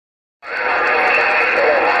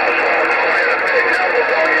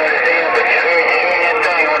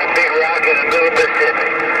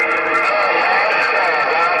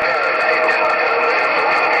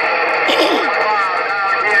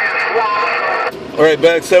Right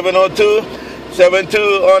back, 702. 72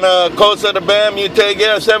 on coast of the BAM. You take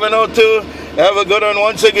care, 702. Have a good one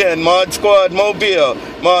once again. ModSquad Mobile.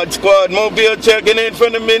 ModSquad Mobile checking in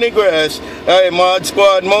from the mini grass. Hey,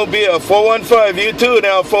 ModSquad Mobile. 415. You too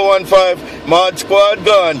now, 415. ModSquad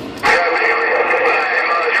gone.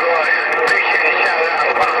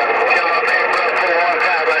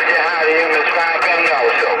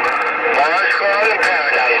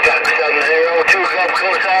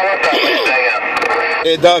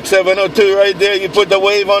 Hey, Doc702 right there. You put the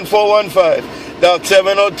wave on 415.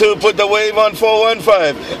 Doc702 put the wave on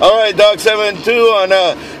 415. All right, Doc72 on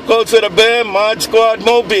coast of the BAM. ModSquad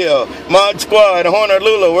Mobile. ModSquad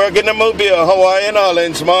Honolulu working the Mobile. Hawaiian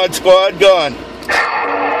Islands. ModSquad gone.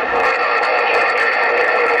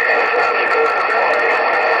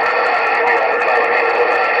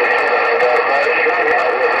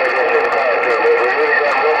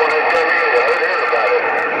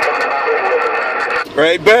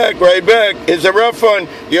 Right back, right back. It's a rough one.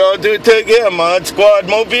 Y'all do take care. ModSquad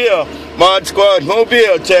Mobile. ModSquad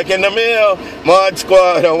Mobile. Checking the mail.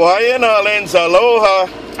 ModSquad Hawaiian Islands. Aloha.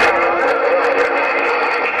 Real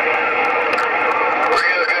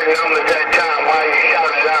good numbers that time while you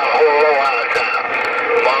shouted out whole Aloha time.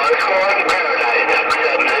 ModSquad in Paradise.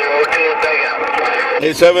 702 Big Up.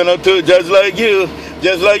 Hey, 702, just like you.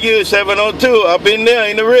 Just like you, 702. Up in there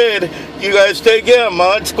in the red. You guys take care.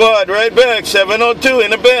 ModSquad right back. 702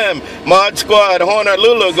 in the BAM. ModSquad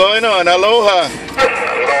Honolulu going on. Aloha.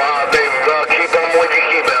 Aloha, baby girl. Keep on what you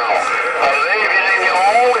keep on. Living in your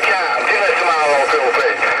own time. Get a smile on your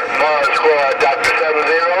face. ModSquad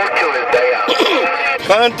Dr702 is there.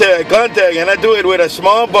 Contact, and I do it with a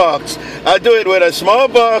small box. I do it with a small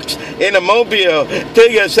box in a mobile.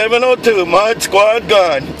 Take your 702. ModSquad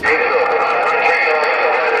gone.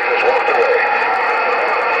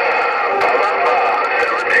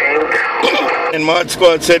 And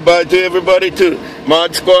ModSquad said bye to everybody too.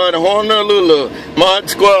 ModSquad Honolulu.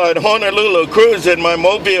 ModSquad Honolulu cruising my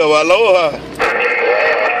mobile. Aloha. Give me a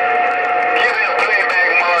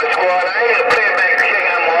playback, ModSquad. I ain't a playback king,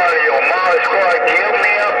 I'm audio. ModSquad, give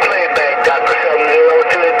me a playback.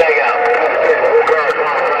 Dr702 is back out.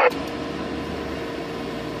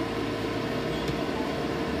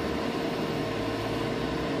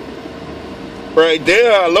 Right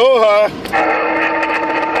there. Aloha.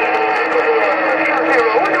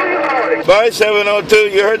 Bye, 702.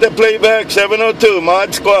 You heard the playback, 702.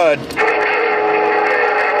 ModSquad.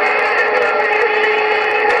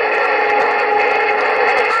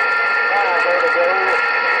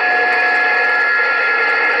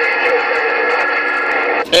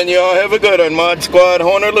 And y'all have a good one. ModSquad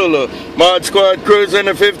Honolulu. ModSquad cruising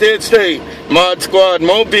the 50th state. ModSquad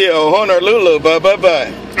Mobile Honolulu.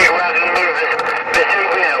 Bye.